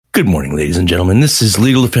Good morning, ladies and gentlemen. This is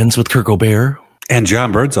Legal Defense with Kirk O'Bear. And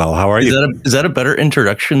John Birdsall. How are you? Is that a better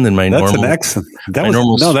introduction than my normal? That's an excellent.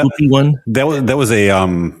 Swoopy one. That was a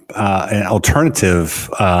an alternative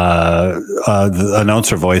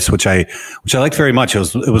announcer voice, which I liked very much. It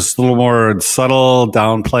was a little more subtle,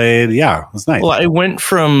 downplayed. Yeah, it was nice. Well, I went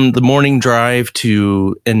from the morning drive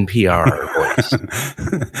to NPR voice.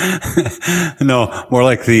 No, more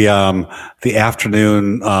like the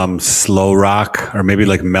afternoon slow rock, or maybe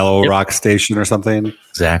like mellow rock station or something.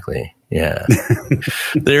 Exactly. Yeah.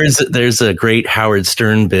 There's a great Howard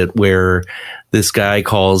Stern bit where this guy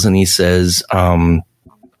calls and he says,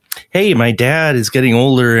 hey, my dad is getting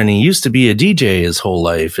older and he used to be a DJ his whole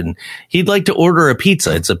life and he'd like to order a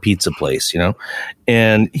pizza. It's a pizza place,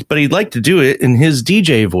 but he'd like to do it in his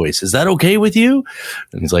DJ voice. Is that okay with you?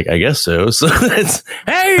 And he's like, I guess so. So that's,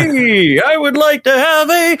 hey, I would like to have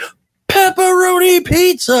a pepperoni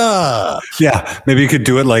pizza. Yeah. Maybe you could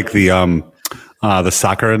do it like the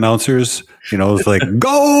soccer announcers, it's like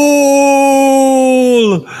goal.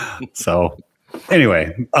 So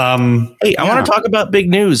anyway, hey, I want to talk about big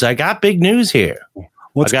news. I got big news here.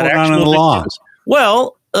 What's going on in the law?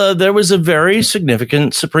 Well, there was a very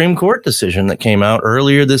significant Supreme Court decision that came out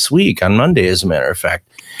earlier this week on Monday, as a matter of fact.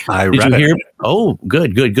 Did you hear? Oh,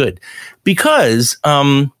 good. Because,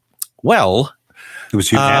 it was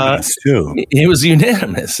unanimous too. It was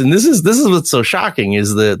unanimous, and this is what's so shocking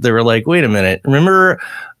is that they were like, "Wait a minute! Remember,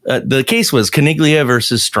 the case was Caniglia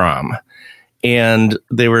versus Strom, and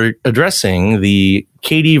they were addressing the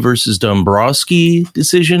Katie versus Dombrowski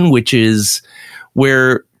decision, which is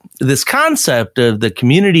where this concept of the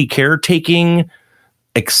community caretaking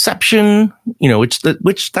exception,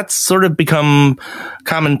 which that's sort of become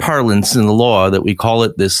common parlance in the law that we call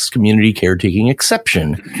it this community caretaking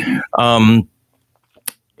exception."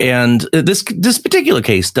 And this particular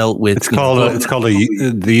case dealt with the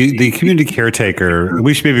community caretaker.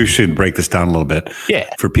 Maybe we should break this down a little bit,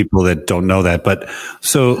 for people that don't know that. But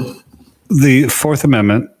so the Fourth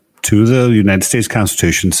Amendment to the United States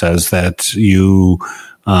Constitution says that you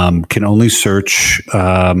can only search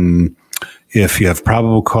if you have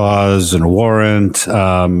probable cause and a warrant,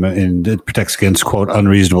 and it protects against, quote,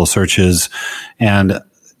 unreasonable searches. And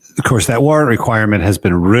of course, that warrant requirement has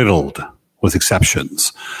been riddled with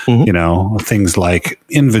exceptions, things like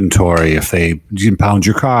inventory, if they impound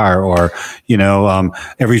your car, or,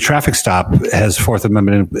 every traffic stop has Fourth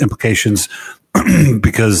Amendment implications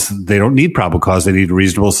because they don't need probable cause. They need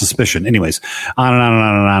reasonable suspicion. Anyways, on and on and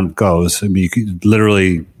on and on it goes. I mean, you could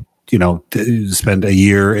literally, spend a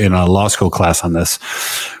year in a law school class on this.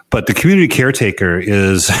 But the community caretaker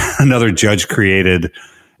is another judge created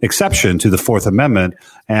exception to the Fourth Amendment,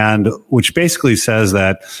 and which basically says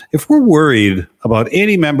that if we're worried about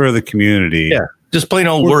any member of the community, just plain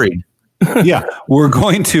old worried, we're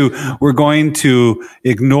going to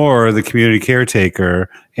ignore the community caretaker,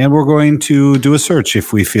 and we're going to do a search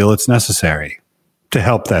if we feel it's necessary to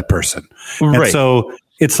help that person. Right. And so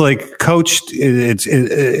it's like coached. It's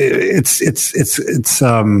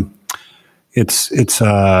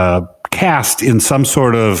cast in some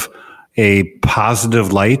sort of a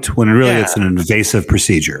positive light when really it's an invasive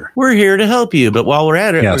procedure. We're here to help you, but while we're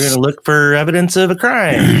at it, we're going to look for evidence of a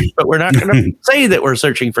crime. But we're not going to say that we're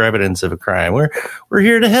searching for evidence of a crime. We're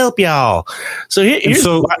here to help y'all. So here's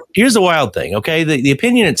the wild thing. Okay, the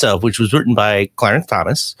opinion itself, which was written by Clarence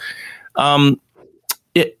Thomas,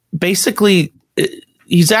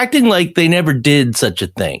 he's acting like they never did such a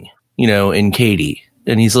thing, in Katie,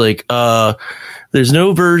 and he's like, there's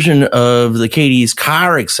no version of the Katie's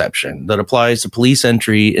car exception that applies to police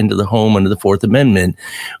entry into the home under the Fourth Amendment.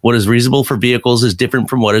 What is reasonable for vehicles is different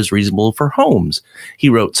from what is reasonable for homes, he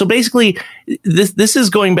wrote. So basically, this is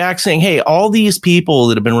going back saying, hey, all these people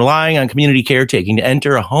that have been relying on community caretaking to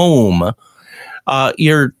enter a home,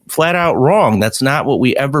 you're flat out wrong. That's not what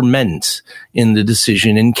we ever meant in the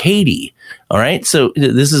decision in Katie. All right. So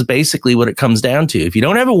this is basically what it comes down to. If you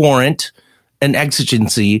don't have a warrant, an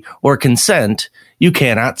exigency, or consent, you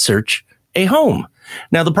cannot search a home.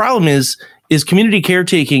 Now, the problem is community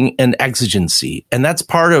caretaking an exigency. And that's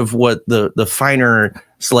part of what the finer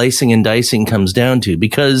slicing and dicing comes down to,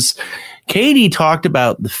 because Katie talked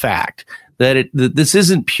about the fact that this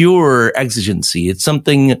isn't pure exigency. It's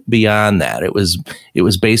something beyond that. It was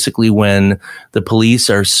basically when the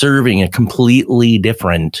police are serving a completely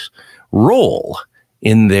different role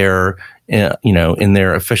in their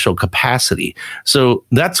official capacity. So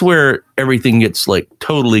that's where everything gets like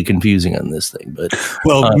totally confusing on this thing. But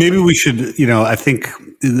maybe we should, I think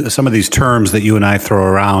some of these terms that you and I throw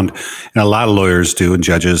around, and a lot of lawyers do and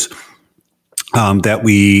judges, that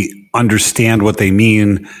we understand what they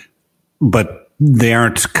mean, but they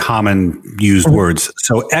aren't common used words.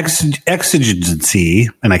 So exigency,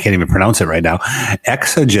 and I can't even pronounce it right now.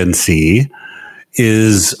 Exigency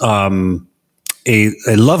is a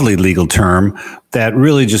lovely legal term that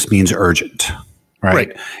really just means urgent,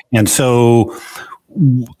 right? And so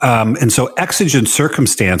exigent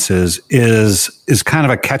circumstances is kind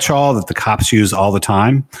of a catch-all that the cops use all the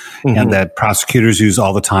time, and that prosecutors use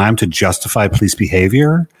all the time to justify police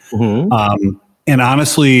behavior. And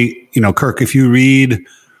honestly, Kirk, if you read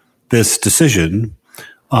this decision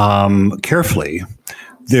carefully,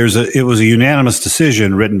 it was a unanimous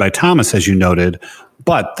decision written by Thomas, as you noted,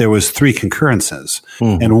 but there was 3 concurrences,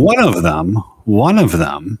 and one of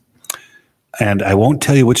them, and I won't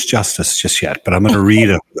tell you which justice just yet, but I'm going to read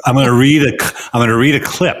a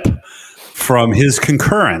clip from his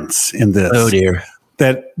concurrence in this. Oh dear.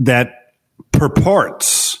 That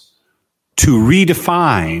purports to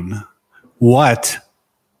redefine what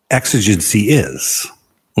exigency is.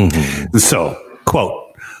 So,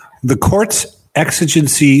 quote, "The court's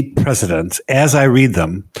exigency precedents, as I read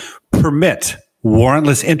them, permit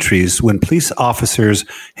warrantless entries when police officers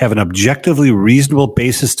have an objectively reasonable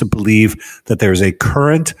basis to believe that there is a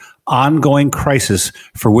current, ongoing crisis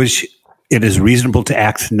for which it is reasonable to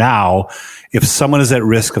act now if someone is at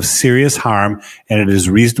risk of serious harm and it is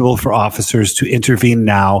reasonable for officers to intervene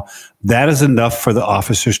now. That is enough for the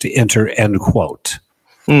officers to enter," end quote.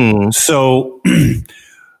 So,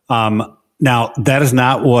 now, that is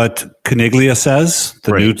not what Coniglia says,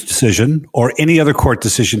 the new decision, or any other court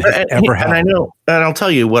decision has ever had. And I know, and I'll tell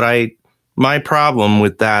you my problem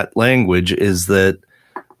with that language is that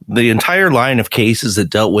the entire line of cases that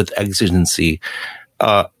dealt with exigency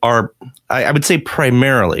are, I would say,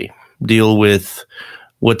 primarily deal with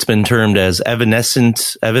what's been termed as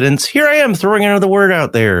evanescent evidence. Here I am throwing another word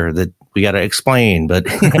out there that we got to explain, but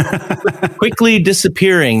quickly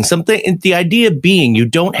disappearing. Something. The idea being you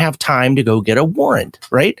don't have time to go get a warrant,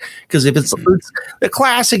 right? Because if it's the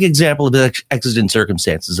classic example of exigent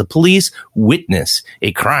circumstances, a police witness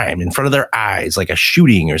a crime in front of their eyes, like a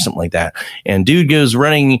shooting or something like that, and dude goes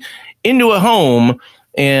running into a home,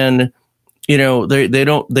 and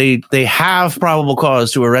they have probable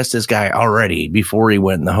cause to arrest this guy already before he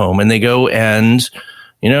went in the home, and they go and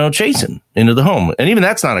chase him into the home. And even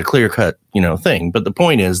that's not a clear-cut, thing. But the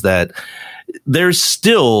point is that there's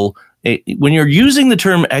still, when you're using the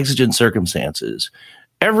term exigent circumstances,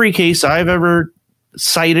 every case I've ever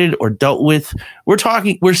cited or dealt with, we're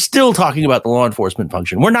still talking about the law enforcement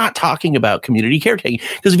function. We're not talking about community caretaking.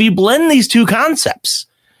 Because if you blend these two concepts,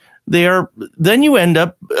 then you end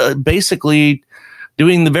up basically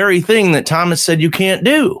doing the very thing that Thomas said you can't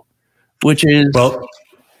do, which is... Well,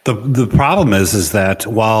 the problem is that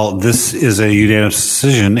while this is a unanimous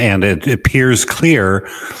decision and it appears clear,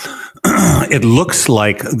 it looks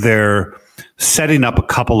like they're setting up a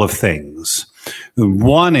couple of things.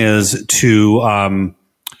 One is to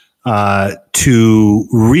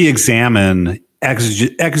re-examine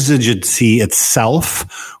exigency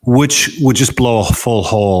itself, which would just blow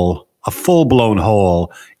a full-blown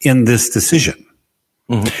hole in this decision.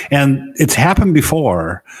 And it's happened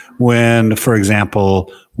before when, for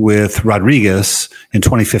example, with Rodriguez in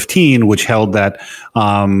 2015, which held that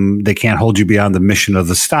they can't hold you beyond the mission of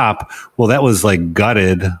the stop. Well, that was like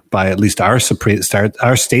gutted by at least our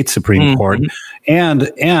state Supreme Court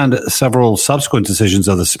and several subsequent decisions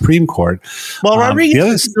of the Supreme Court. Well,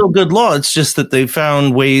 Rodriguez is still good law. It's just that they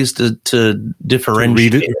found ways to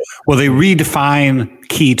differentiate. They redefine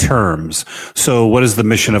key terms. So what is the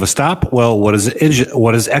mission of a stop? Well, what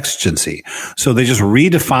is exigency? So they just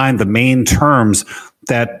redefine the main terms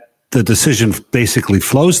that the decision basically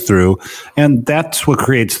flows through, and that's what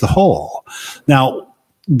creates the hole. Now,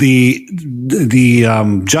 the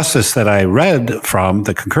justice that I read from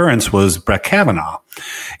the concurrence was Brett Kavanaugh,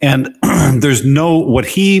 and what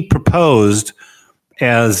he proposed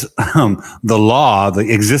as the law,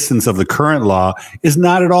 the existence of the current law, is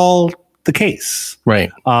not at all the case.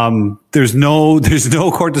 Right. There's no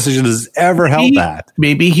court decision that's ever held that.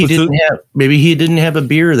 Maybe he didn't have a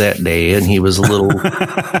beer that day and he was a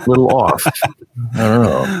little off. I don't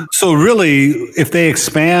know. So really, if they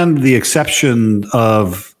expand the exception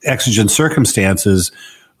of exigent circumstances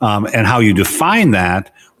and how you define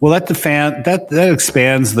that, well, that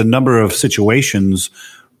expands the number of situations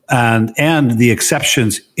and the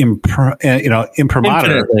exceptions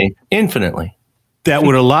imprimatur. Infinitely. That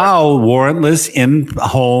would allow warrantless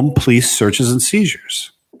in-home police searches and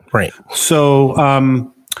seizures. Right. So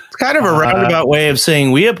it's kind of a roundabout way of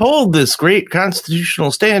saying we uphold this great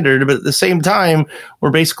constitutional standard, but at the same time,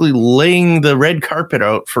 we're basically laying the red carpet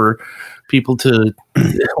out for people to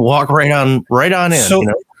walk right on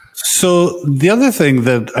in. So the other thing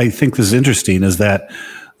that I think is interesting is that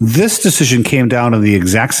this decision came down on the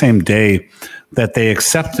exact same day that they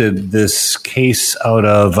accepted this case out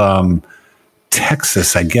of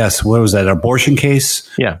Texas, I guess. What was that, abortion case?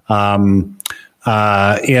 Yeah. And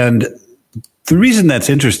the reason that's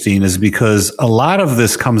interesting is because a lot of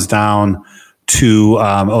this comes down to,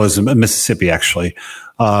 it was Mississippi, actually.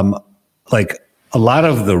 Like a lot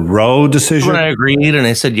of the Roe decision. When I agreed and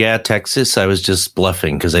I said, yeah, Texas, I was just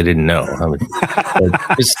bluffing because I didn't know.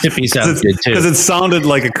 Mississippi sounds good too. Because it sounded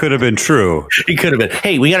like it could have been true. It could have been.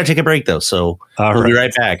 Hey, we got to take a break though. So we'll be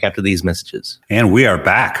right back after these messages. And we are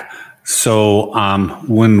back. So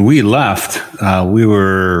when we left, we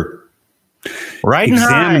were riding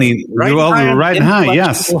examining. High. We were riding high,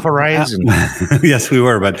 yes. Horizon. Yes, we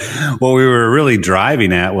were. But what we were really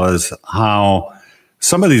driving at was how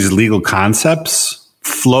some of these legal concepts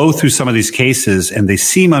flow through some of these cases, and they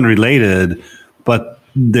seem unrelated, but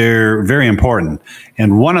they're very important.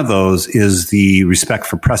 And one of those is the respect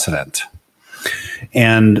for precedent.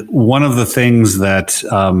 And one of the things that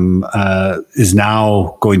is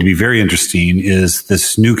now going to be very interesting is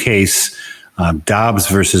this new case, Dobbs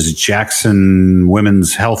versus Jackson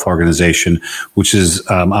Women's Health Organization, which is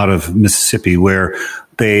out of Mississippi, where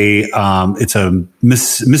it's a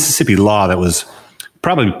Mississippi law that was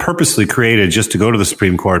probably purposely created just to go to the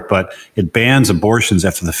Supreme Court, but it bans abortions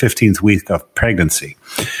after the 15th week of pregnancy.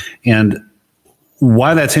 And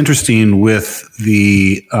why that's interesting with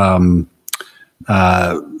the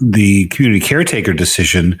community caretaker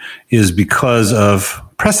decision is because of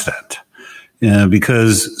precedent.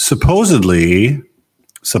 Because supposedly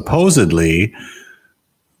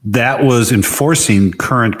that was enforcing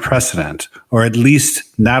current precedent, or at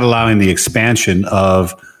least not allowing the expansion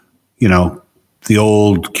of, the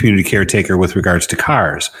old community caretaker with regards to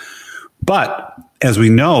cars. But as we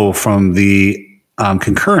know from the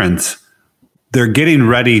concurrence, they're getting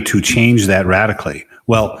ready to change that radically.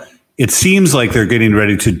 Well, it seems like they're getting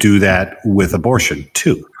ready to do that with abortion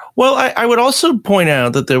too. Well, I would also point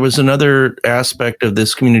out that there was another aspect of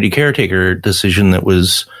this community caretaker decision that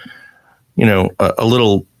was, a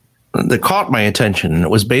little that caught my attention. And it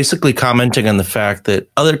was basically commenting on the fact that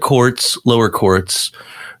other courts, lower courts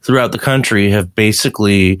throughout the country, have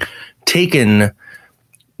basically taken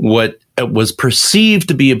what was perceived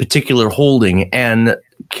to be a particular holding and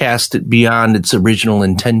cast it beyond its original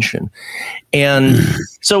intention. And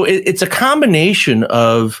so it's a combination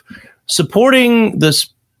of supporting this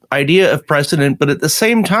idea of precedent, but at the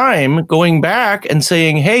same time going back and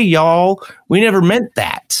saying, hey, y'all, we never meant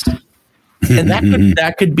that. And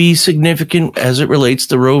that could be significant as it relates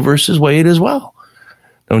to Roe versus Wade as well.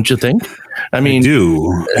 Don't you think? I mean, I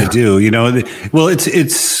do. Well,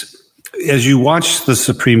 it's as you watch the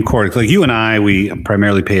Supreme Court, like you and I, we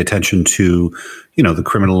primarily pay attention to, the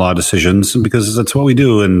criminal law decisions because that's what we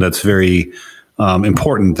do. And that's very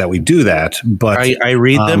important that we do that. But I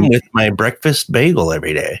read them with my breakfast bagel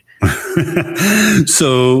every day. But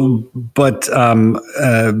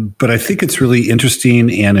I think it's really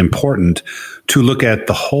interesting and important to look at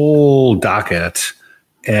the whole docket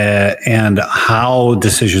and how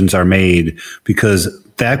decisions are made, because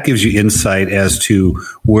that gives you insight as to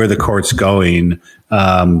where the court's going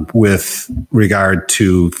with regard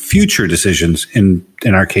to future decisions in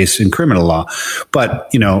our case in criminal law.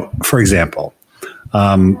 But, for example,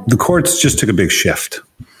 the courts just took a big shift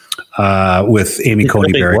with Amy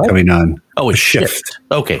Coney Barrett coming on. Oh, a shift.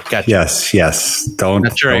 Okay, gotcha. Yes. Don't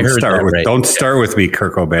start with me,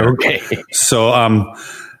 Kirk O'Barrett. Okay.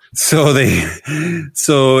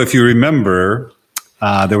 So if you remember,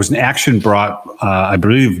 there was an action brought, I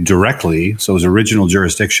believe, directly. So it was original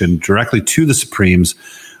jurisdiction directly to the Supremes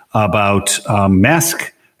about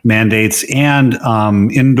mask mandates and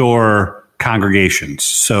indoor congregations.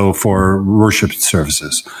 So for worship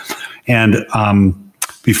services. And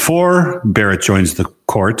before Barrett joins the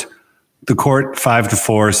court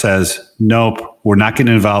 5-4 says, nope, we're not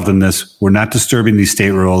getting involved in this. We're not disturbing these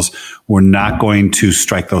state rules. We're not going to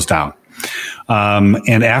strike those down.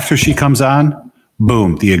 And after she comes on,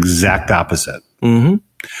 boom, the exact opposite. Mm-hmm.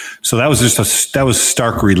 So that was that was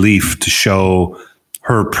stark relief to show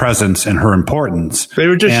her presence and her importance. They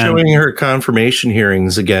were just showing her confirmation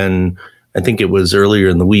hearings again. I think it was earlier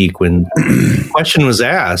in the week when the question was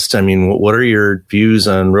asked. I mean, what are your views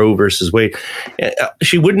on Roe versus Wade?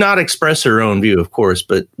 She would not express her own view, of course,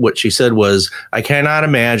 but what she said was, I cannot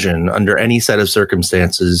imagine under any set of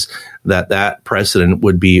circumstances that precedent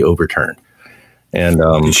would be overturned. And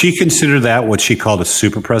did she consider that what she called a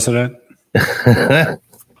super precedent?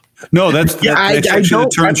 No, that's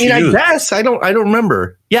the term she used. I guess I don't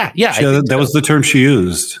remember. Yeah. That was the term she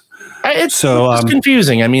used. It's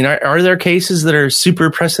confusing. I mean, are there cases that are super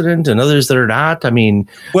precedent and others that are not? I mean,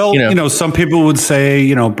 well, some people would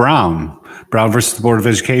say, Brown versus the Board of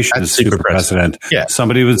Education is super precedent. Yeah.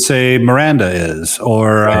 Somebody would say Miranda is,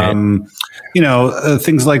 or,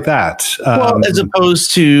 things like that. As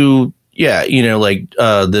opposed to,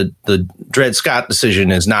 the Dred Scott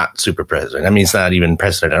decision is not super precedent. I mean, it's not even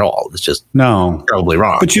precedent at all. It's just probably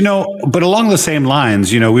wrong. But along the same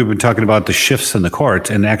lines, we've been talking about the shifts in the court,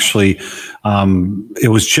 and actually, it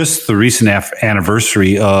was just the recent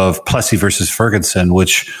anniversary of Plessy versus Ferguson,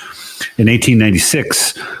 which in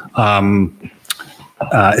 1896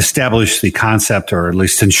 established the concept, or at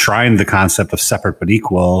least enshrined the concept, of separate but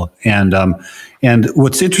equal. And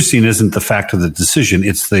what's interesting isn't the fact of the decision;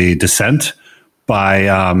 it's the dissent by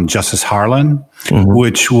Justice Harlan,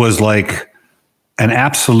 which was like an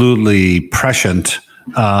absolutely prescient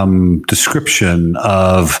description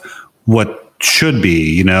of what should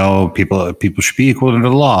be. People should be equal under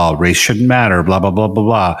the law. Race shouldn't matter. Blah blah blah blah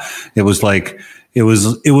blah. It was.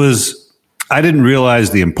 I didn't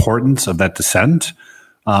realize the importance of that dissent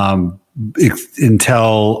until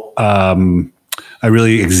I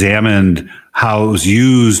really examined how it was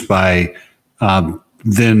used by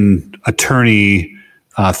then attorney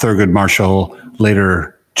Thurgood Marshall,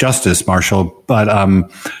 later Justice Marshall, but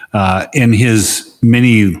in his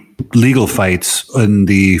many legal fights in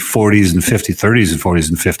the 40s and 50s, 30s and 40s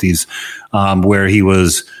and 50s, where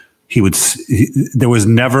there was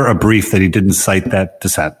never a brief that he didn't cite that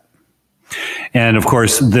dissent. And of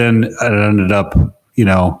course, then it ended up,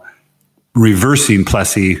 reversing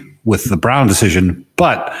Plessy with the Brown decision.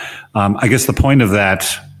 But I guess the point of that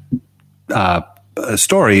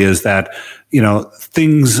story is that,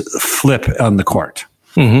 things flip on the court.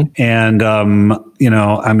 And,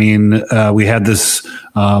 we had this,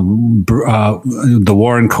 the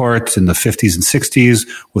Warren Court in the 50s and 60s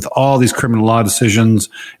with all these criminal law decisions.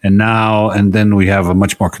 And then we have a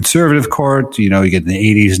much more conservative court. You get in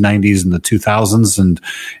the 80s, 90s, and the 2000s,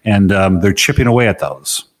 and they're chipping away at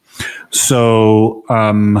those. So,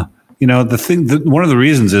 one of the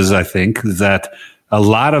reasons is, I think, that a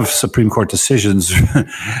lot of Supreme Court decisions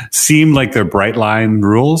seem like they're bright line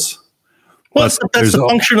rules. Well, that's the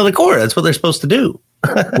function of the court. That's what they're supposed to do.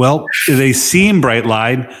 Well, they seem bright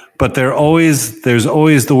line, but there's always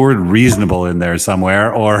the word reasonable in there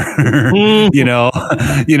somewhere, or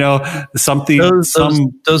something.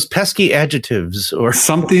 Those pesky adjectives, or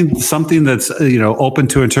something that's open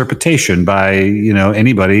to interpretation by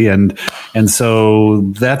anybody, and so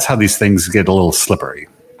that's how these things get a little slippery.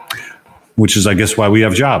 Which is, I guess, why we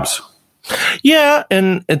have jobs. Yeah,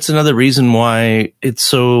 and it's another reason why it's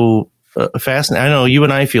so fascinating. I know you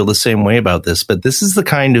and I feel the same way about this, but this is the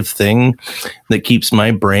kind of thing that keeps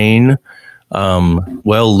my brain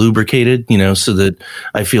well lubricated, so that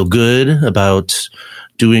I feel good about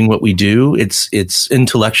doing what we do. It's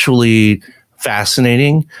intellectually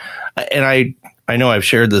fascinating. And I know I've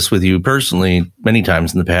shared this with you personally many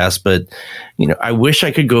times in the past, but I wish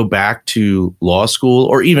I could go back to law school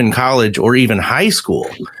or even college or even high school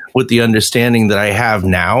with the understanding that I have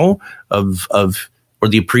now or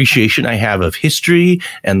the appreciation I have of history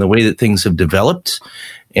and the way that things have developed.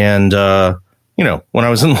 And, when I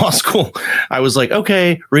was in law school, I was like,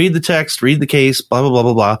 okay, read the text, read the case, blah, blah, blah,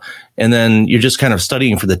 blah, blah. And then you're just kind of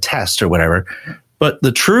studying for the test or whatever. But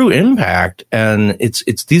the true impact, and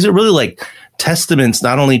these are really like testaments,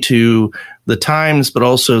 not only to the times, but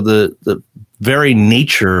also the very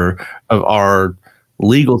nature of our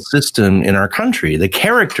legal system in our country, the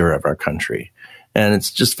character of our country. And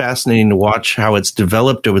it's just fascinating to watch how it's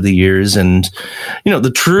developed over the years. And,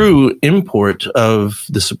 the true import of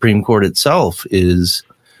the Supreme Court itself is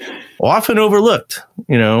often overlooked,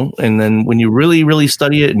 and then when you really, really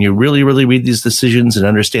study it and you really, really read these decisions and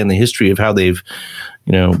understand the history of how they've,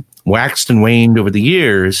 waxed and waned over the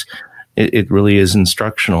years, it really is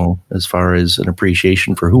instructional as far as an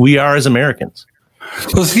appreciation for who we are as Americans.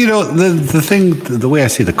 Well, the way I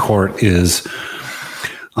see the court is,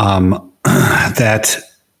 that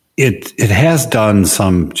it has done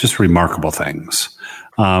some just remarkable things.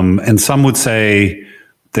 And some would say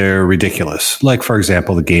they're ridiculous. Like, for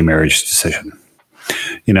example, the gay marriage decision,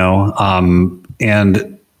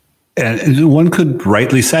 and one could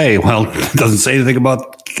rightly say, well, it doesn't say anything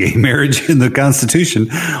about gay marriage in the Constitution.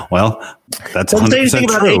 Well, that's 100% true. It doesn't say anything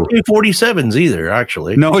about AK-47s either,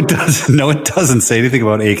 actually. No, it doesn't. No, it doesn't say anything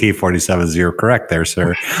about AK-47s. You're correct there,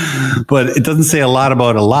 sir. But it doesn't say a lot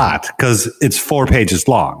about a lot because it's 4 pages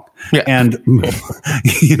long. Yeah. And,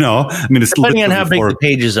 it's depending on how big the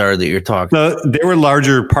pages are that you're talking about. They were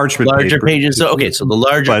larger parchment pages. So, okay, so the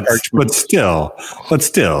larger parchment. But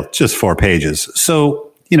still, just 4 pages. So,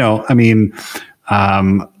 I mean,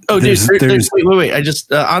 wait. I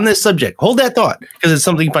just, on this subject, hold that thought because it's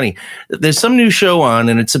something funny. There's some new show on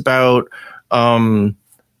and it's about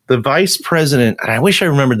the vice president. And I wish I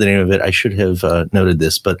remembered the name of it. I should have noted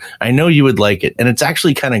this, but I know you would like it. And it's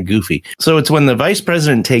actually kind of goofy. So it's when the vice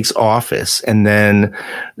president takes office and then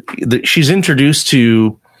she's introduced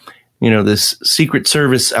to, this Secret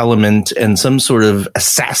Service element and some sort of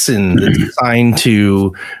assassin that's assigned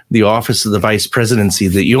to the office of the vice presidency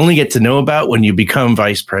that you only get to know about when you become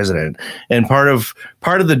vice president. And part of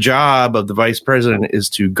the job of the vice president is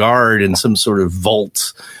to guard in some sort of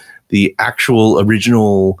vault the actual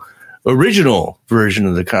original version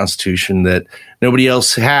of the Constitution that nobody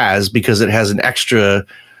else has because it has an extra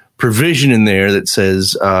provision in there that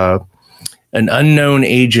says, an unknown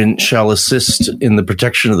agent shall assist in the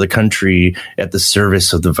protection of the country at the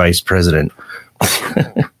service of the vice president.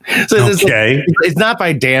 It's not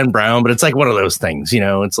by Dan Brown, but it's like one of those things,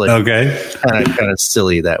 it's like kind of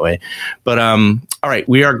silly that way. But all right,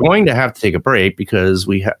 we are going to have to take a break because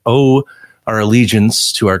we owe our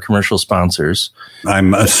allegiance to our commercial sponsors.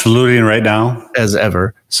 I'm saluting right now as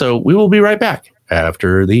ever. So we will be right back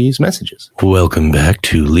after these messages. Welcome back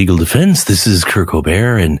to Legal Defense. This is Kirk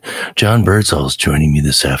Obear and John Birdsall is joining me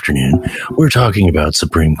this afternoon. We're talking about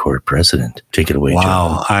Supreme Court precedent. Take it away, John.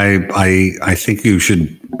 Wow. I think you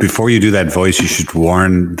should, before you do that voice, you should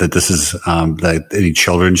warn that this is that any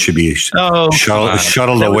children should be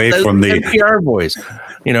shuttled away from the NPR voice.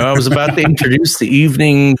 I was about to introduce the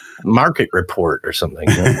evening market report or something.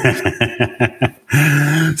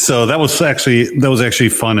 So that was actually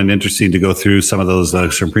fun and interesting to go through some of those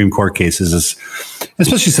Supreme Court cases,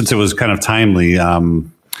 especially since it was kind of timely.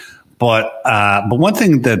 But one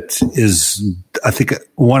thing that is, I think,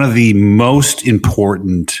 one of the most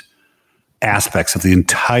important aspects of the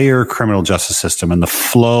entire criminal justice system and the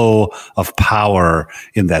flow of power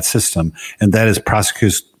in that system, and that is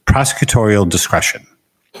prosecutorial discretion.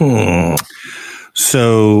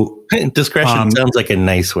 So discretion sounds like a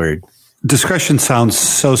nice word. Discretion sounds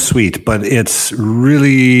so sweet, but it's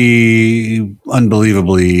really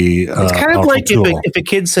unbelievably it's kind of like if a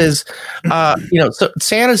kid says, so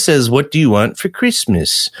Santa says, "What do you want for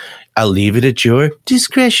Christmas?" I'll leave it at your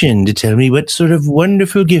discretion to tell me what sort of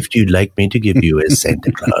wonderful gift you'd like me to give you as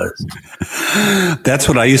Santa Claus. That's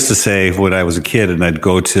what I used to say when I was a kid, and I'd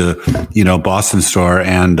go to, Boston store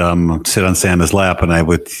and sit on Santa's lap, and I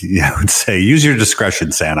would say, "Use your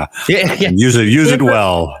discretion, Santa. Yeah. Use it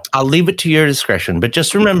well. I'll leave it to your discretion, but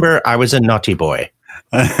just remember, I was a naughty boy."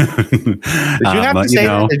 Did you have to say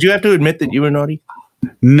that? Did you have to admit that you were naughty?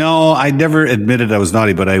 No, I never admitted I was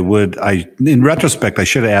naughty, but in retrospect, I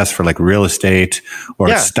should have asked for like real estate or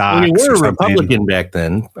stocks. Well, you were a Republican back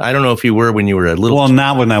then. I don't know if you were when you were a little. Well,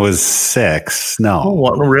 not when I was 6. No. Oh,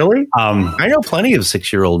 what, really? I know plenty of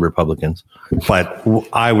 6-year-old Republicans. But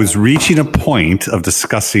I was reaching a point of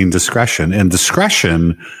discussing discretion, and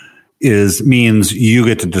discretion means you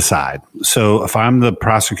get to decide. So if I'm the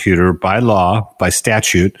prosecutor by law, by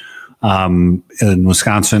statute, in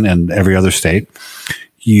Wisconsin and every other state,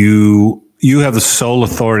 you have the sole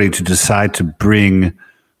authority to decide to bring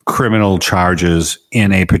criminal charges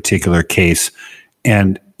in a particular case,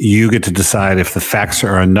 and you get to decide if the facts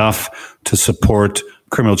are enough to support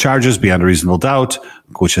criminal charges beyond a reasonable doubt,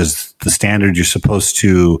 which is the standard you're supposed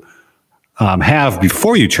to have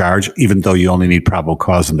before you charge, even though you only need probable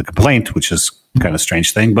cause in the complaint, which is kind of a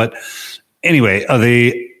strange thing. But anyway,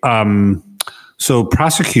 so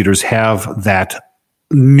prosecutors have that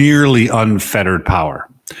nearly unfettered power.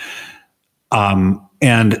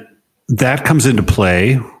 And that comes into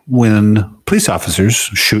play when police officers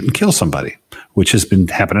shoot and kill somebody, which has been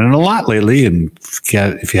happening a lot lately. And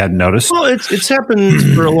if you hadn't noticed. Well, it's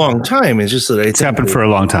happened for a long time. It's just that it's happened for a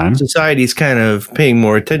long time. Society's kind of paying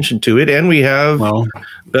more attention to it. And we have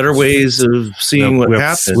better ways of seeing what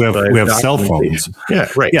happens. We have cell phones. Yeah,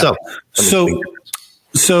 right. Yeah.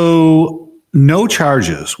 So no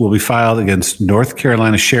charges will be filed against North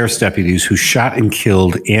Carolina sheriff's deputies who shot and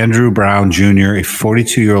killed Andrew Brown Jr., a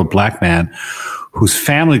 42-year-old black man whose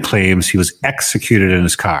family claims he was executed in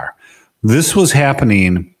his car. This was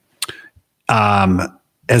happening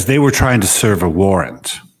as they were trying to serve a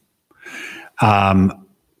warrant.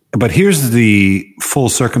 But here's the full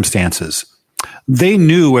circumstances. They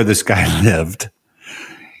knew where this guy lived.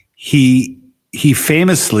 He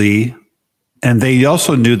famously... And they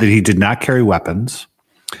also knew that he did not carry weapons.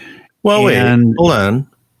 Well, wait, hold on.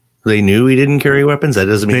 They knew he didn't carry weapons? That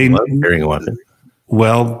doesn't mean he wasn't carrying a weapon.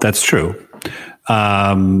 Well, that's true.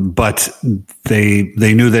 But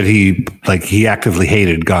they knew that he actively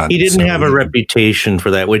hated guns. He didn't have a reputation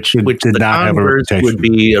for that, which did not have a reputation. Would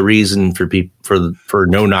be a reason for people for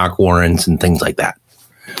no knock warrants and things like that.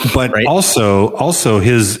 But also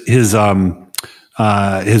his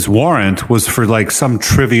warrant was for like some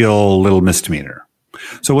trivial little misdemeanor.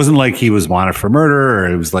 So it wasn't like he was wanted for murder,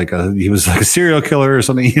 or it was like he was like a serial killer or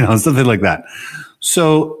something, something like that.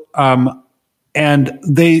 So and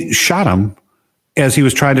they shot him as he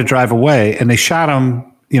was trying to drive away, and they shot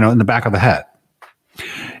him, in the back of the head.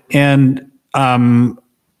 And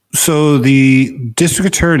so the district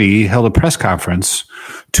attorney held a press conference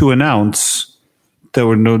to announce there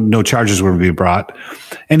were no charges were to be brought.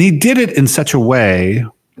 And he did it in such a way,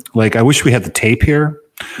 like, I wish we had the tape here,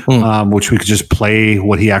 which we could just play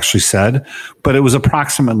what he actually said. But it was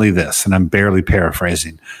approximately this, and I'm barely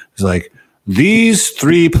paraphrasing. It's like, these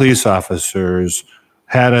 3 police officers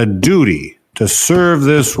had a duty to serve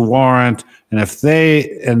this warrant, and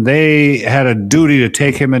they had a duty to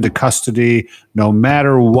take him into custody no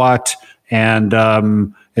matter what. And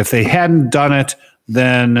if they hadn't done it,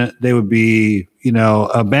 then they would be,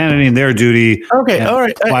 abandoning their duty. Okay, all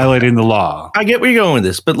right, violating the law. I get where you're going with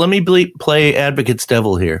this, but let me play advocate's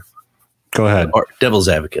devil here. Go ahead, or devil's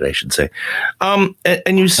advocate, I should say. And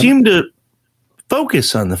you seem to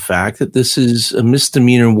focus on the fact that this is a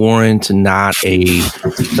misdemeanor warrant and not a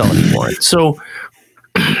felony warrant. So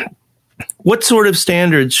what sort of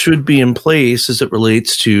standards should be in place as it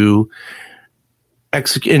relates to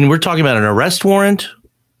and we're talking about an arrest warrant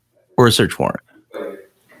or a search warrant?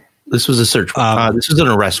 This was a search warrant. This was an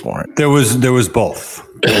arrest warrant. There was both.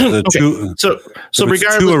 So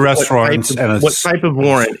regardless 2 arrest warrants and what type of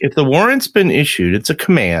warrant, if the warrant's been issued, it's a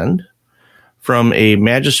command from a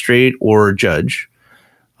magistrate or a judge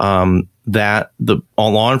that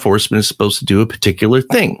all law enforcement is supposed to do a particular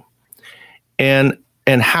thing. And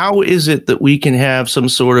how is it that we can have some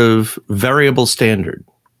sort of variable standard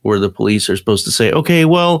where the police are supposed to say, okay,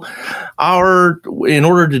 well, in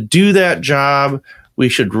order to do that job, we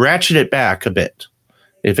should ratchet it back a bit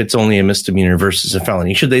if it's only a misdemeanor versus a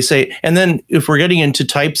felony? Should they say, and then if we're getting into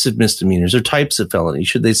types of misdemeanors or types of felonies,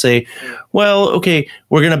 should they say, well, okay,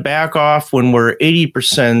 we're going to back off when we're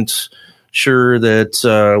 80% sure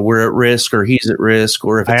that we're at risk or he's at risk,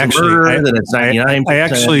 or if it's a murder, then it's 99%.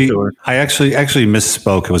 I actually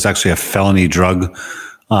misspoke. It was actually a felony drug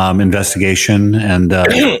investigation, and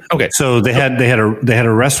okay. So they had a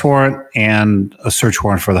arrest warrant and a search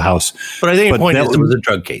warrant for the house. But I think the point is it was a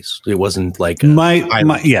drug case. It wasn't like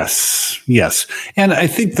yes. And I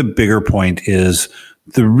think the bigger point is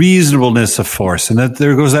the reasonableness of force, and that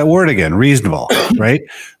there goes that word again, reasonable, right?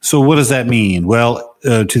 So what does that mean? Well,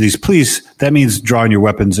 to these police, that means drawing your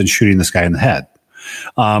weapons and shooting this guy in the head.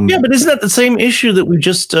 Yeah, but isn't that the same issue that we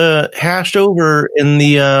just hashed over in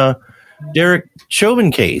the Derek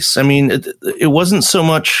Chauvin case? I mean, it wasn't so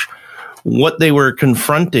much what they were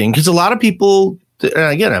confronting, because a lot of people, and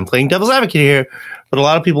again, I'm playing devil's advocate here, but a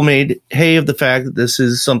lot of people made hay of the fact that this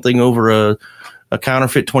is something over a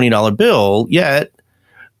counterfeit $20 bill. Yet,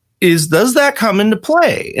 does that come into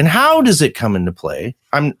play, and how does it come into play?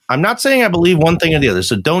 I'm not saying I believe one thing or the other,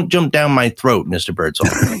 so don't jump down my throat, Mr. Birdsall.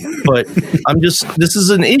 But this is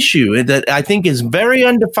an issue that I think is very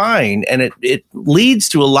undefined, and it leads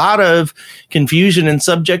to a lot of confusion and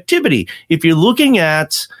subjectivity. If you're looking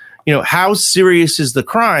at, how serious is the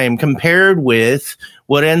crime compared with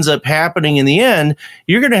what ends up happening in the end,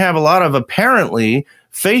 you're going to have a lot of apparently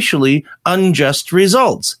facially unjust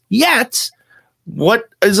results. Yet, what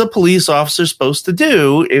is a police officer supposed to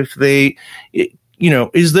do if they,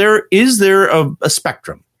 is there a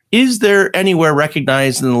spectrum? Is there anywhere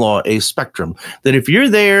recognized in the law a spectrum that if you're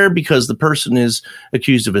there because the person is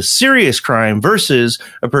accused of a serious crime versus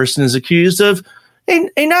a person is accused of a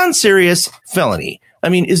non-serious felony? I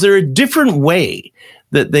mean, is there a different way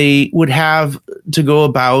that they would have to go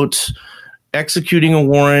about executing a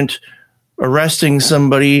warrant, arresting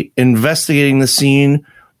somebody, investigating the scene,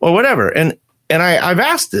 or whatever? And I've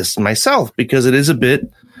asked this myself because it is a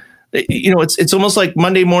bit, it's almost like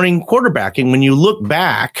Monday morning quarterbacking when you look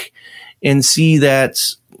back and see that,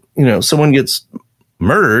 someone gets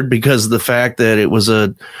murdered because of the fact that it was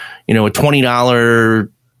a $20,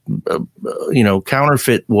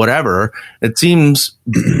 counterfeit, whatever. It seems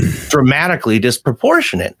dramatically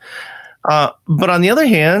disproportionate. But on the other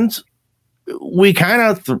hand, we kind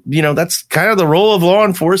of, that's kind of the role of law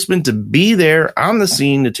enforcement, to be there on the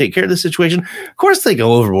scene to take care of the situation. Of course, they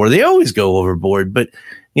go overboard. They always go overboard. But,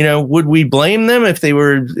 would we blame them if they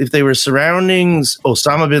were surrounding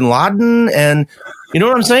Osama bin Laden? And you know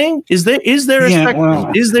what I'm saying? Is there a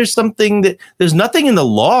spectrum? Is there something that there's nothing in the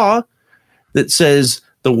law that says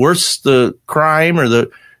the worse the crime or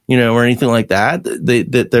or anything like that,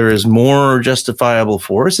 that there is more justifiable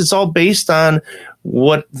force. It's all based on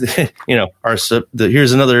what,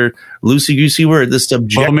 here's another loosey-goosey word, the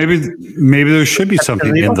subject. Well, maybe there should be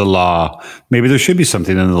something in the law. Maybe there should be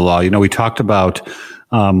something in the law. We talked about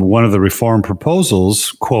one of the reform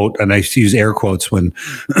proposals, quote, and I use air quotes when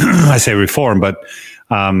I say reform, but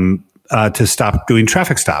to stop doing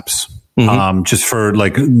traffic stops. Just for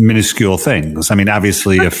like minuscule things. I mean,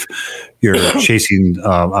 obviously, if you're chasing,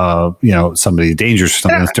 somebody dangerous or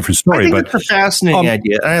something, that's a different story. I think it's a fascinating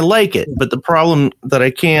idea, and I like it. But the problem that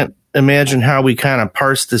I can't imagine how we kind of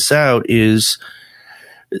parse this out is,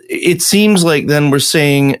 it seems like then we're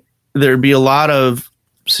saying there'd be a lot of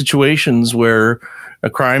situations where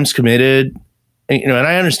a crime's committed. And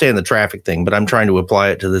I understand the traffic thing, but I'm trying to apply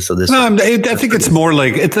it to this. No, I think it's more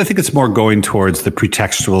like I think it's more going towards the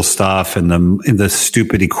pretextual stuff and the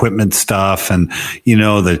stupid equipment stuff, and the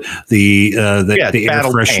air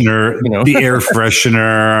freshener, the air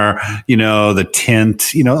freshener, the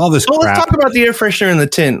tint, all this. Well, crap. Let's talk about the air freshener and the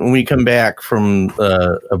tint when we come back from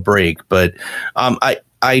a break. But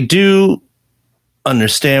I do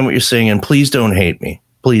understand what you're saying, and please don't hate me.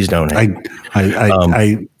 Please don't hate me.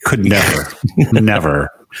 I could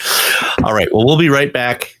never. All right. Well, we'll be right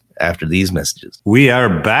back after these messages. We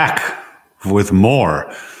are back with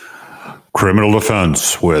more Criminal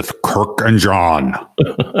Defense with Kirk and John.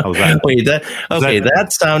 How's that? Wait, that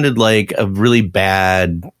sounded like a really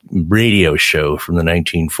bad radio show from the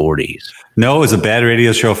 1940s. No, it was a bad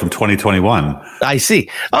radio show from 2021. I see.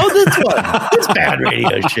 Oh, that's one. This bad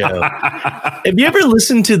radio show. Have you ever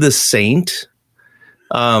listened to The Saint?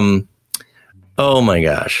 Oh my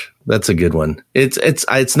gosh, that's a good one.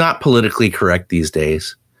 It's not politically correct these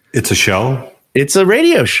days. It's a show? It's a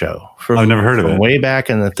radio show. I've never heard of it. Way back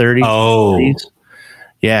in the 30s. Oh. 30s.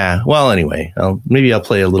 Yeah. Well, anyway, maybe I'll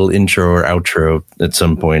play a little intro or outro at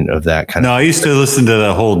some point of that kind of. No, I used to listen to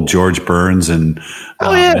the whole George Burns and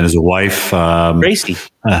his wife. Gracie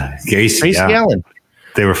Allen.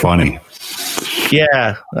 They were funny.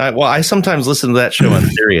 Yeah. I sometimes listen to that show on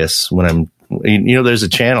Sirius when I'm. There's a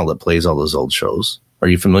channel that plays all those old shows. Are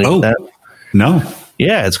you familiar with that? No.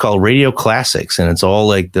 Yeah, it's called Radio Classics, and it's all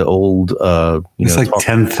like the old. It's like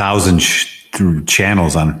 10,000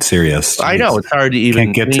 channels on Sirius. I know, it's hard to even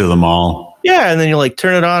can't get to them all. Yeah, and then you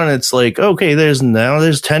turn it on, and it's like, okay, there's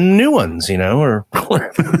 10 new ones, or.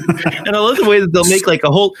 And I love the way that they'll make like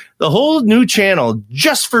the whole new channel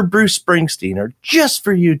just for Bruce Springsteen or just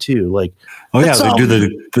for U2, like. Oh yeah,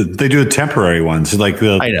 they do the temporary ones, like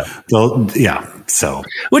I know. So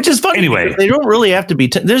which is funny. Anyway, they don't really have to be.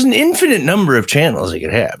 There's an infinite number of channels you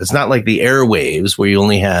could have. It's not like the airwaves where you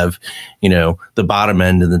only have, the bottom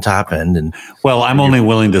end and the top end. And I'm only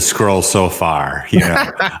willing to scroll so far.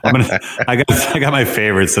 I got my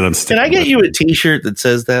favorites that I'm sticking. Can I get you a T-shirt that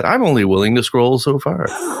says that? I'm only willing to scroll so far.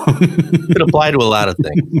 Could apply to a lot of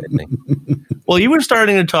things, I think. Well, you were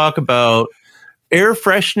starting to talk about air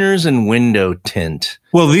fresheners and window tint.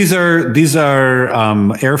 Well, these are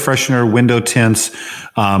air freshener, window tints,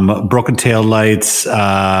 broken tail lights,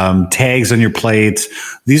 tags on your plates.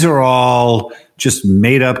 These are all just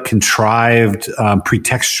made up, contrived,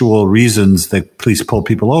 pretextual reasons that police pull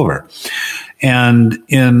people over. And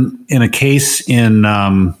in a case in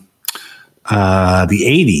the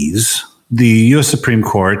 80s, the U.S. Supreme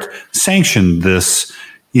Court sanctioned this,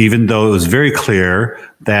 even though it was very clear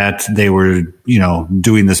that they were,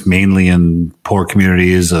 doing this mainly in poor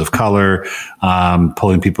communities of color,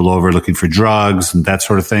 pulling people over looking for drugs and that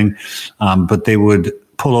sort of thing. But they would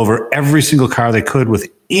pull over every single car they could with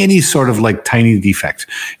any sort of like tiny defect.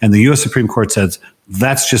 And the U.S. Supreme Court says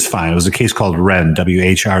that's just fine. It was a case called Wren,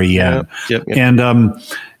 W-H-R-E-N. Yep.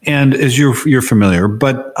 And as you're familiar,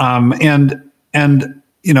 but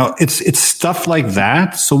it's stuff like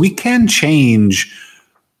that. So we can change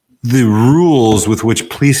the rules with which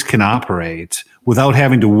police can operate without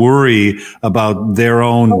having to worry about their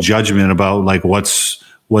own judgment about like what's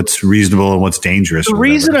reasonable and what's dangerous. The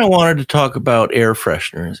reason I wanted to talk about air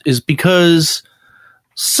fresheners is because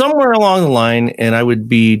somewhere along the line, and I would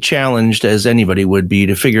be challenged as anybody would be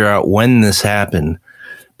to figure out when this happened,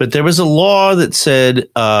 but there was a law that said,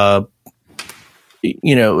 an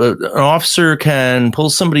officer can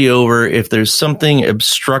pull somebody over if there's something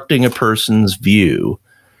obstructing a person's view.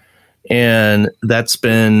 And that's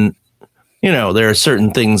been, there are certain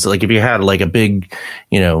things like if you had like a big,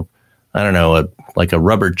 I don't know, like a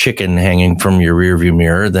rubber chicken hanging from your rearview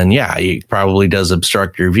mirror, then yeah, it probably does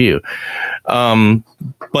obstruct your view.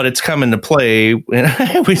 But it's come into play. And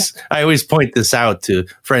I always point this out to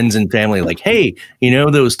friends and family, like, hey,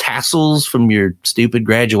 those tassels from your stupid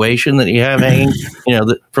graduation that you have hanging,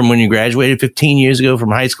 from when you graduated 15 years ago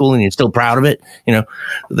from high school and you're still proud of it,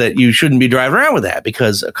 that you shouldn't be driving around with that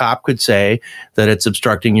because a cop could say that it's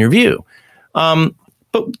obstructing your view.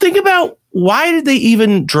 But think about, why did they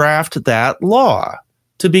even draft that law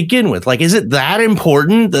to begin with? Like, is it that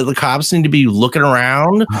important that the cops need to be looking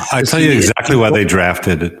around? I tell you exactly why they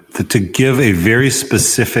drafted it, to give a very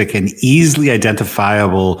specific and easily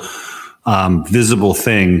identifiable, visible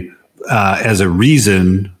thing as a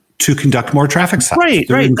reason to conduct more traffic stops. Right.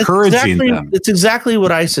 Encouraging them. It's exactly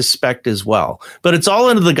what I suspect as well. But it's all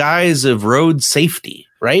under the guise of road safety.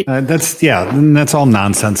 Right. That's all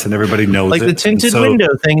nonsense, and everybody knows like it. The tinted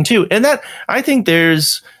window thing too, and that I think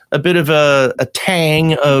there's a bit of a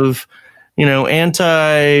tang of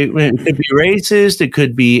it could be racist, it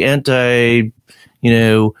could be anti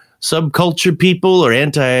subculture people or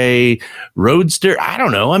anti roadster. I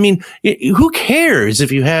don't know. I mean, who cares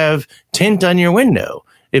if you have tint on your window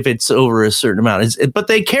if it's over a certain amount? But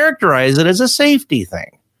they characterize it as a safety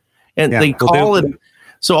thing, and they call it.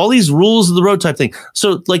 So all these rules of the road type thing.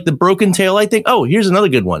 So like the broken taillight thing. Oh, here's another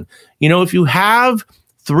good one. If you have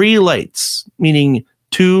 3 lights, meaning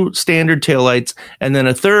 2 standard taillights and then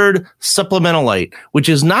a 3rd supplemental light, which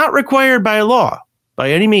is not required by law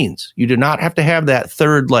by any means. You do not have to have that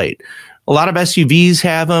 3rd light. A lot of SUVs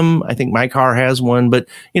have them. I think my car has one, but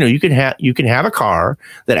you can have a car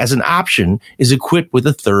that as an option is equipped with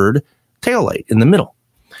a 3rd taillight in the middle.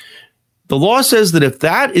 The law says that if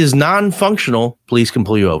that is non-functional, police can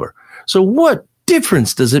pull you over. So what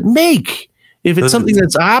difference does it make if it's something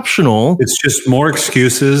that's optional? It's just more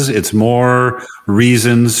excuses. It's more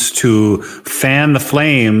reasons to fan the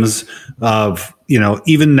flames of,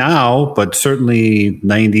 even now, but certainly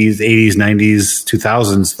 90s, 80s, 90s,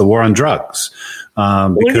 2000s, the war on drugs.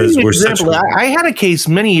 Because I had a case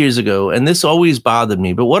many years ago, and this always bothered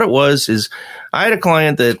me. But what it was is I had a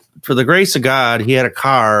client that, for the grace of God, he had a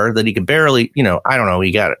car that he could barely, I don't know,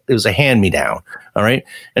 he got it. It was a hand-me-down. All right.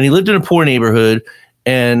 And he lived in a poor neighborhood.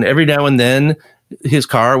 And every now and then his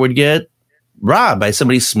car would get robbed by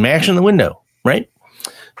somebody smashing the window. Right.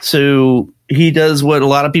 So he does what a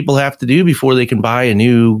lot of people have to do before they can buy a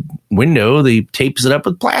new window. They tapes it up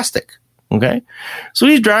with plastic. Okay. So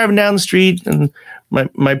he's driving down the street, and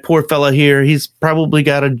my poor fella here, he's probably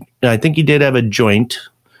got I think he did have a joint,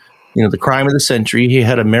 the crime of the century. He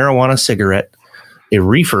had a marijuana cigarette, a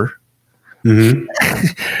reefer,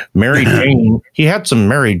 Mary Jane. He had some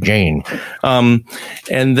Mary Jane. And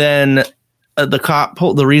then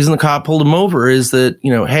the reason the cop pulled him over is that,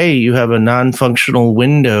 hey, you have a non-functional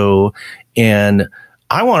window, and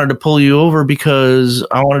I wanted to pull you over because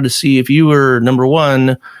I wanted to see if you were, number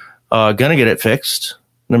one, gonna get it fixed.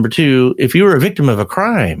 Number 2, if you were a victim of a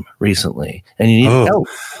crime recently and you need help.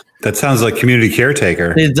 That sounds like community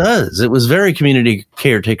caretaker. It does. It was very community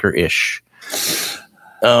caretaker-ish.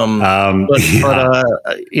 That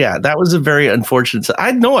was a very unfortunate.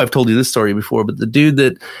 I know I've told you this story before, but the dude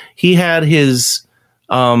that he had his,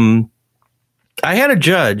 I had a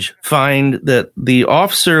judge find that the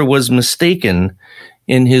officer was mistaken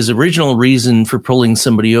in his original reason for pulling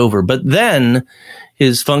somebody over, but then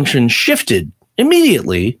his function shifted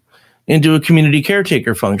immediately into a community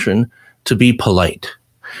caretaker function to be polite.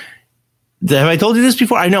 Have I told you this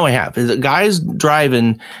before? I know I have. The guy's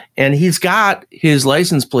driving, and he's got his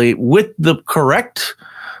license plate with the correct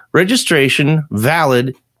registration,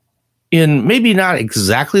 valid, in maybe not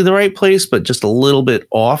exactly the right place, but just a little bit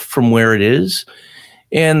off from where it is.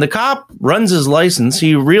 And the cop runs his license.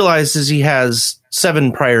 He realizes he has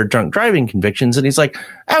 7 prior drunk driving convictions, and he's like,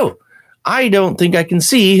 oh, I don't think I can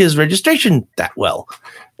see his registration that well.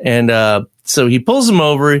 And so he pulls him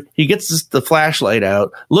over. He gets the flashlight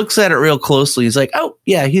out, looks at it real closely. He's like, oh,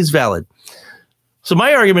 yeah, he's valid. So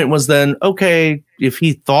my argument was then, okay, if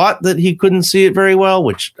he thought that he couldn't see it very well,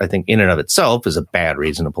 which I think in and of itself is a bad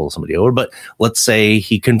reason to pull somebody over, but let's say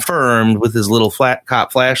he confirmed with his little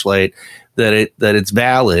cop flashlight that it's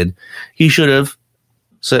valid, he should have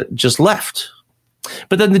just left.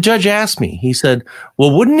 But then the judge asked me, he said,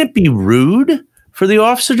 well, wouldn't it be rude for the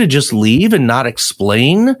officer to just leave and not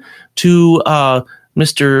explain to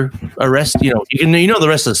Mr. Arrest? You know the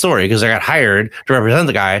rest of the story, because I got hired to represent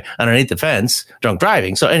the guy underneath the fence, drunk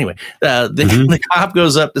driving. So anyway, the cop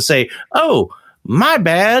goes up to say, oh, my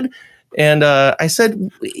bad. And I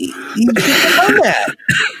said, you should have done that.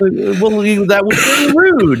 Well, that was very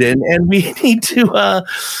rude. And we need to,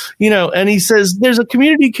 and he says, there's a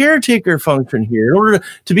community caretaker function here in order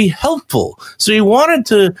to be helpful. So he wanted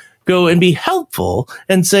to go and be helpful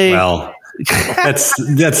and say, well,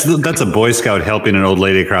 that's a Boy Scout helping an old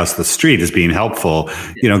lady across the street is being helpful.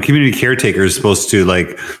 Community caretaker is supposed to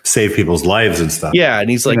like save people's lives and stuff. Yeah, and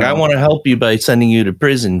he's like, I want to help you by sending you to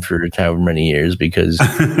prison for however many years because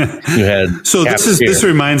you had. So this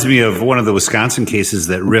reminds me of one of the Wisconsin cases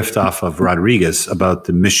that riffed off of Rodriguez about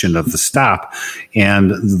the mission of the stop,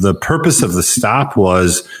 and the purpose of the stop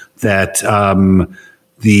was that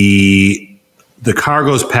the car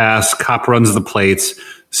goes past, cop runs the plates,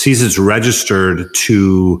 sees it's registered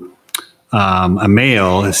to a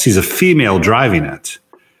male, sees a female driving it,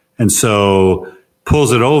 and so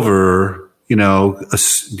pulls it over,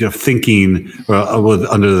 thinking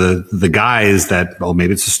under the guise that,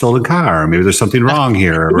 maybe it's a stolen car, or maybe there's something wrong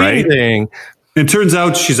here, right? It turns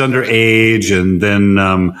out she's underage, and then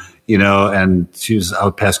and she was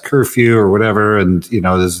out past curfew or whatever, and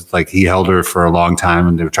there's like he held her for a long time,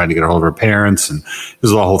 and they were trying to get a hold of her parents, and it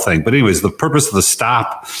was the whole thing. But anyways, the purpose of the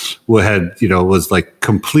stop was like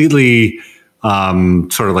completely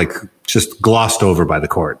sort of like just glossed over by the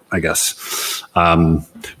court, I guess.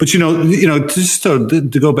 But just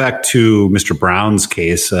to go back to Mr. Brown's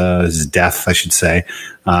case, his death, I should say.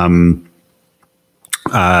 One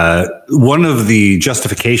of the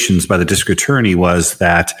justifications by the district attorney was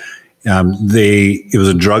that it was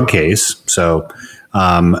a drug case, so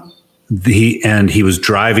he was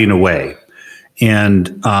driving away,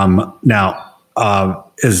 and now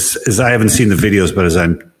as I haven't seen the videos, but as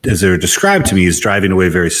they're described to me, he's driving away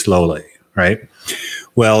very slowly, right?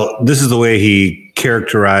 Well, this is the way he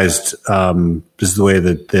characterized. This is the way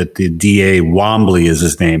that the DA Wombley is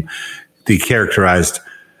his name. He characterized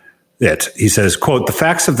it. He says, quote, "The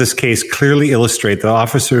facts of this case clearly illustrate that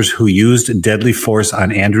officers who used deadly force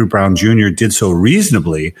on Andrew Brown Jr. did so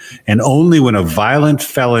reasonably and only when a violent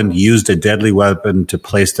felon used a deadly weapon to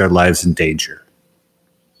place their lives in danger."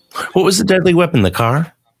 What was the deadly weapon? The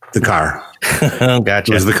car? The car.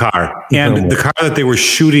 Gotcha. It was the car. And the car that they were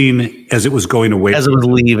shooting as it was going away. As it was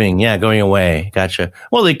leaving. Yeah, going away. Gotcha.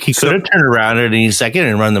 Well, he could have turned around at any second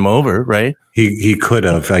and run them over, right? He could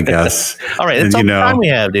have, I guess. All right. That's all the time we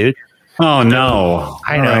have, dude. Oh, no.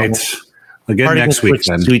 I know. All right. Again next week,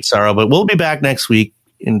 then. Sweet sorrow. But we'll be back next week.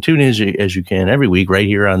 And tune in as you can every week right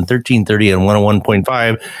here on 1330 and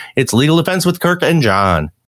 101.5. It's Legal Defense with Kirk and John.